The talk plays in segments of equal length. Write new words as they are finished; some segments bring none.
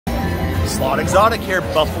Slot Exotic here,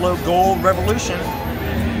 Buffalo Gold Revolution.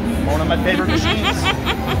 One of my favorite machines.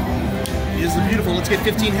 These are beautiful. Let's get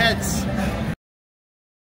 15 heads.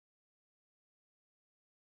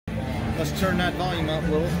 Let's turn that volume up a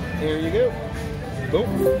little. There you go.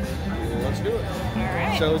 Boom. Let's do it. All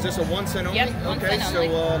right. So is this a 1 cent only? Yep, 1 okay, cent so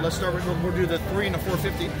only. let's start with, we'll do the 3 and the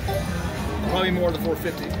 450. Probably more of the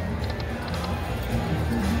 450.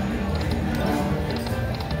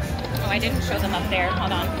 Oh, I didn't show them up there.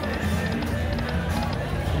 Hold on.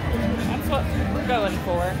 That's what we're going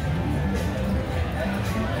for.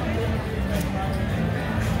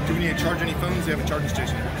 Do we need to charge any phones? They have a charging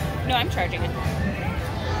station here. No, I'm charging it.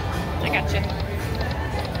 I got you.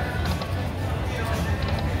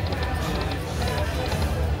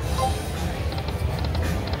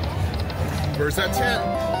 Where's that 10?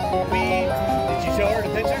 Did you show her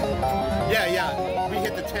the picture? Yeah. We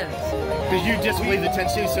hit the 10s. Because you disbelieve the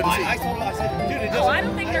 10s too, so does he. I told him, I said, dude, it doesn't. Oh, I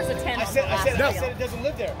don't think there's a 10 I on said, the I last said, No. I said it doesn't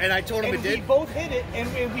live there. And I told him And it did. we both hit it,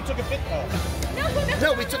 and we took a picture.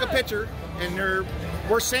 No, we took a picture, and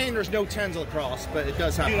we're saying there's no 10s across, but it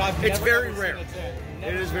does happen. Dude, I've it's never very ever rare. seen a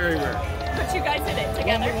 10. It is very rare. But you guys did it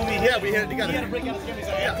together. When we Yeah, we hit it He together. had to break out his gun. He's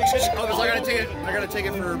like, Yeah. I think I was like, I gotta take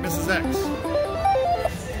it for Mrs. X.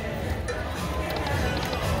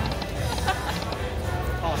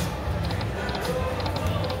 Awesome.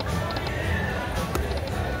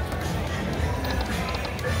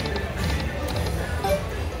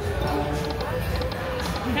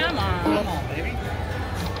 Come on. Come on, baby.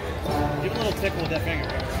 Give a little tickle with that finger.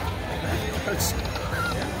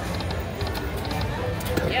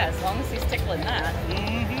 Yeah, as long as he's tickling that.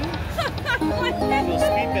 Mm-hmm. Little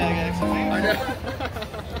speed bag action. I know.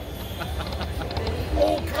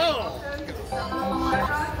 Oh, come!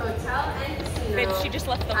 Babe, she just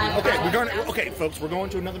left the one. Okay, we're going. Okay, folks, we're going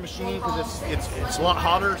to another machine because it's a lot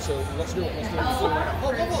hotter. So let's do it. Let's do it. Let's do it right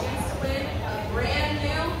now. Win a brand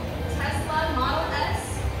new Tesla Model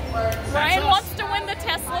S. Ryan wants to win the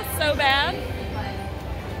Tesla so bad. To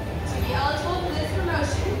be eligible for this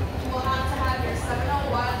promotion, you will have to have your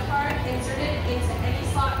 7-0 wild card inserted into any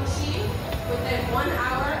slot machine within 1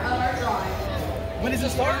 hour of our drawing. When does it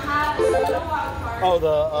If you don't start? have a 7-0 wild card, Oh,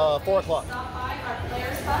 the 4 o'clock. stop by our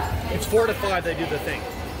Players Hub. It's 4 to 5. They do the thing.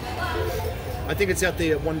 I think it's at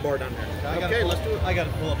the one bar down there. Okay, let's do it. I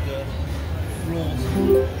gotta pull up the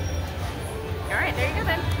rules. All right, there you go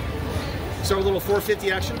then. So a little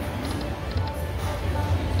 450 action.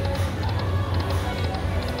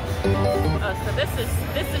 Oh, so this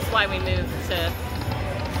is why we moved to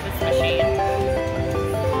this machine.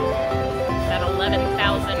 That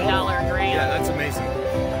 $11,000 grant. Yeah, that's amazing.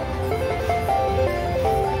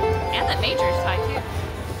 And that major's high too.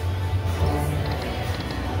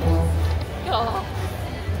 Oh.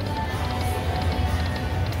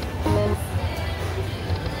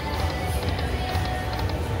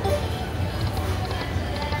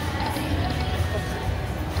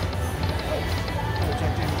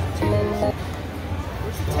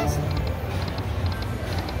 Where's the Tesla?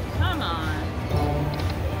 Come on.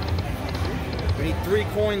 We need 3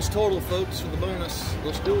 coins total, folks, for the bonus.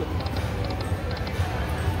 Let's do it.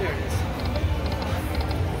 There it is.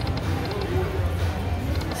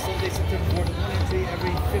 Sunday, September 4th, 1 entry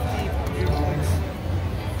every 50 year points.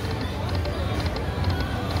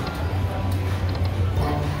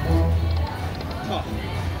 Oh.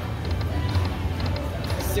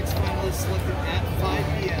 6 finalists selected at 5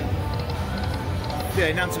 p.m. Yeah,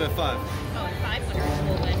 announce it at 5. Oh, and 500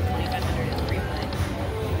 will win 2,500 in free play.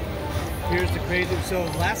 Here's the crazy. So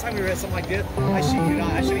last time we were at something like this, I shouldn't even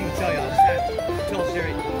tell you. I just had to tell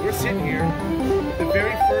Sherry. We're sitting here. The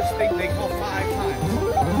very first thing they call 5 times.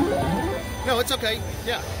 No, it's okay.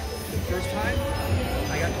 Yeah. The first time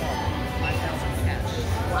I got called 5,000 cash.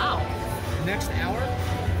 Wow. Next hour,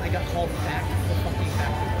 I got called back to the fucking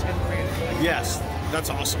back with 10 grand. Yes, that's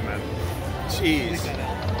awesome, man. Jeez. You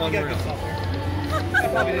got Unreal. good stuff here. I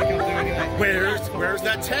probably didn't come through anyway. Where's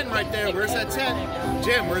that 10 right there? Where's that 10?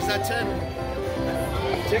 Jim, where's that 10?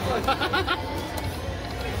 Ticklish. I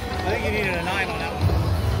think you needed a 9 on that one.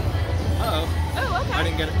 Uh-oh. Oh, okay. I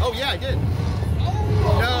didn't get it. Oh, yeah, I did.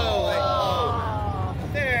 No.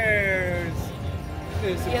 There's.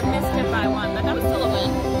 You missed it by 1, but that was still a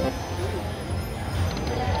win.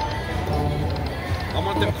 I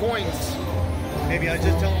want them coins. Maybe I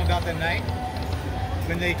just tell them about the night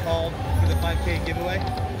when they called for the 5K giveaway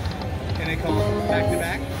and they called back to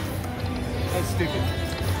back. That's stupid.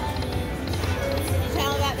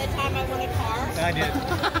 Tell them about the time I won a car. I did.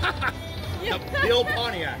 The old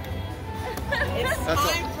Pontiac. It's That's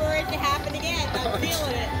time for it to happen again. I'm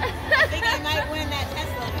feeling it. I think I might win that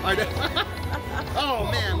Tesla. I know. Oh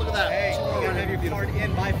man, look at that. Hey, you gotta have your card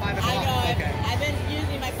in by 5 I o'clock. know. Okay. I've been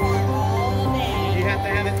using my card all day. You have to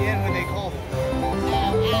have it in when they call it.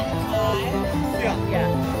 At 5. Yeah. Yeah.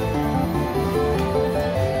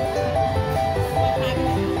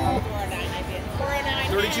 What time is it? 409,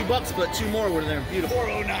 I did. 409. 32 bucks, but 2 more would have been beautiful.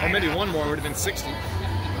 409. Or maybe 1 more would have been 60.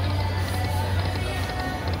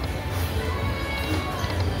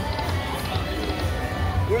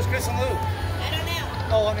 Where's Chris and Lou? I don't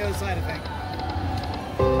know. Oh, on the other side, I think.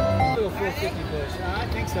 Little 450 push. I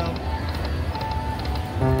think so.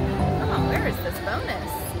 Oh, where is this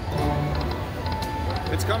bonus?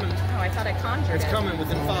 It's coming. Oh, I thought I conjured It's it. coming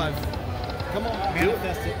within 5. Come on, do it.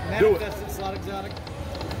 Manifest it. Do it. Manifest it, Slot Exotic.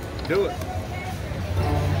 Do it.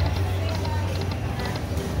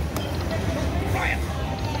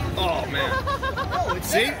 Oh man. Oh, it's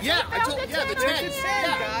See? there. Yeah, I told. Yeah, the There's the 10s. 10,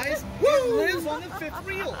 Yeah. guys. Woo! It lives on the 5th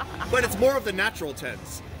reel. But it's more of the natural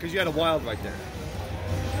 10s because you had a wild right there.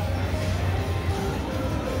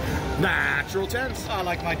 Natural 10s. I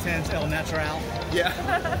like my 10s, El Natural. Yeah.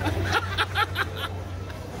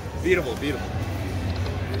 Beautiful, beautiful.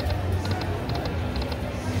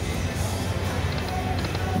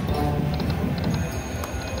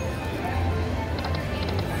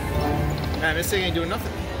 Man, this thing ain't doing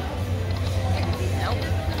nothing. Nope.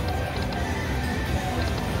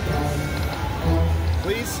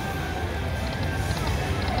 Please.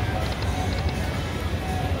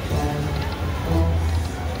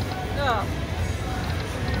 Oh.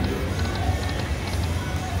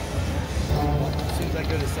 As soon as I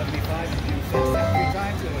go to 75, you do fix that 3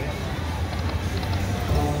 times. Oh, yeah.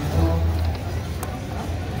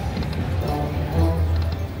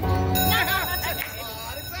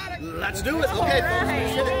 Let's do it. Okay, folks, we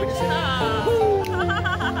just hit it. We just hit it.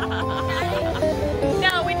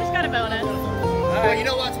 No, we just got a bonus. Well, you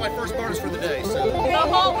know what? It's my first bonus for the day, so. We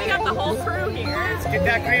got the whole crew here. Let's get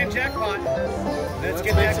that grand jackpot. Let's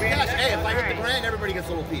get make that some grand cash. jackpot. Hey, if I hit the Alright. grand, everybody gets a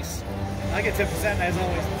little piece. I get 10% as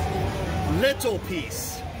always. Little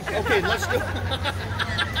piece. Okay, let's do it.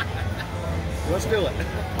 Let's do it.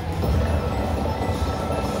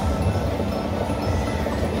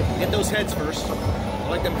 Get those heads first. I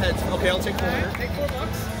like them heads. Okay, I'll take 400. Take $4.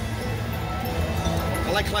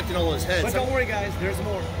 I like collecting all those heads. But don't worry, guys. There's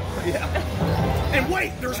more. Yeah. And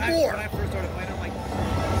wait, there's When more. I first started playing, I'm like,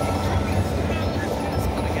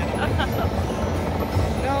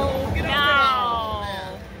 no, get No. up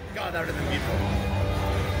Man. God, that would have been beautiful.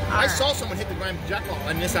 I saw someone hit the grand jackpot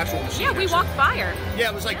on this actual machine. Yeah, we actually. walked by her. Yeah,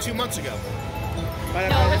 it was like 2 months ago. there.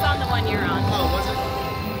 No, it was on the one you're on. Oh, was it?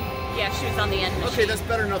 Yeah, she was on the end machine. Okay, that's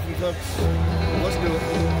better than nothing, folks. Let's do it.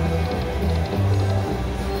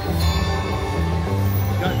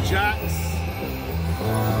 Got jacks.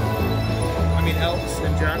 I mean elks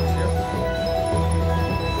and jacks, yeah.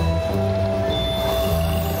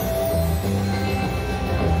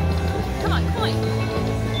 Come on, coin.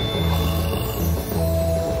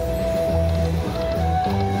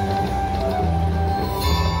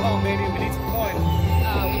 Oh, baby, we need some coin.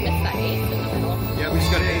 We missed that ace in the middle. Yeah, we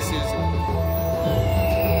just got aces.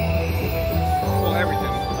 Well, everything.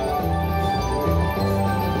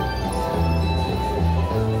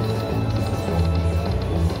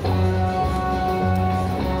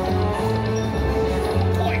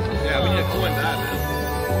 Coin. Yeah, we need a coin bad, man.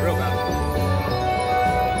 Real bad.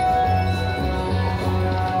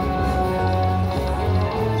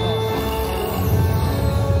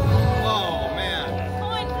 Oh, man.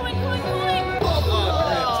 Coin, coin, coin, coin. Oh,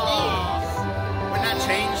 geez. When that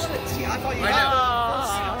changed, See, I thought you I had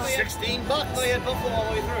know. Oh. 16 I bucks. thought you had Buffalo all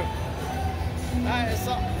the way through. It's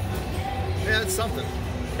something. Yeah, it's something.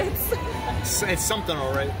 It's something,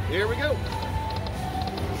 all right. Here we go.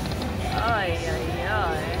 Ay, ay,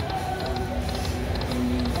 ay.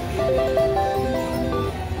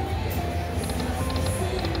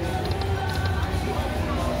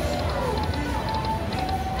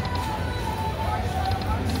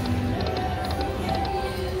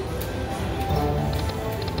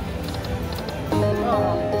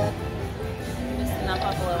 Missing that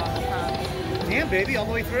buffalo on the front. Damn, baby, all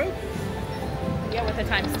the way through? Yeah, with the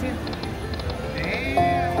times 2.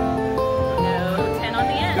 Damn. No, 10 on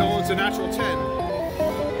the end. No, it's a natural 10.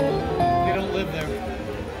 They don't live there.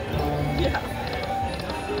 Yeah.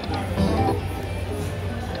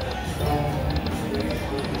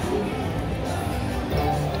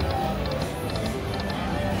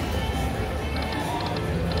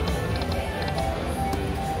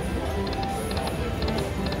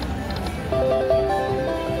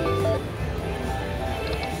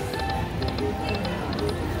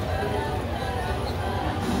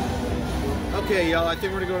 okay, y'all, I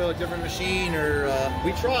think we're gonna go to a different machine, or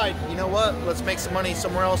we tried. You know what? Let's make some money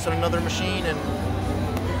somewhere else on another machine, and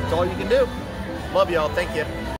it's all you can do. Love y'all. Thank you.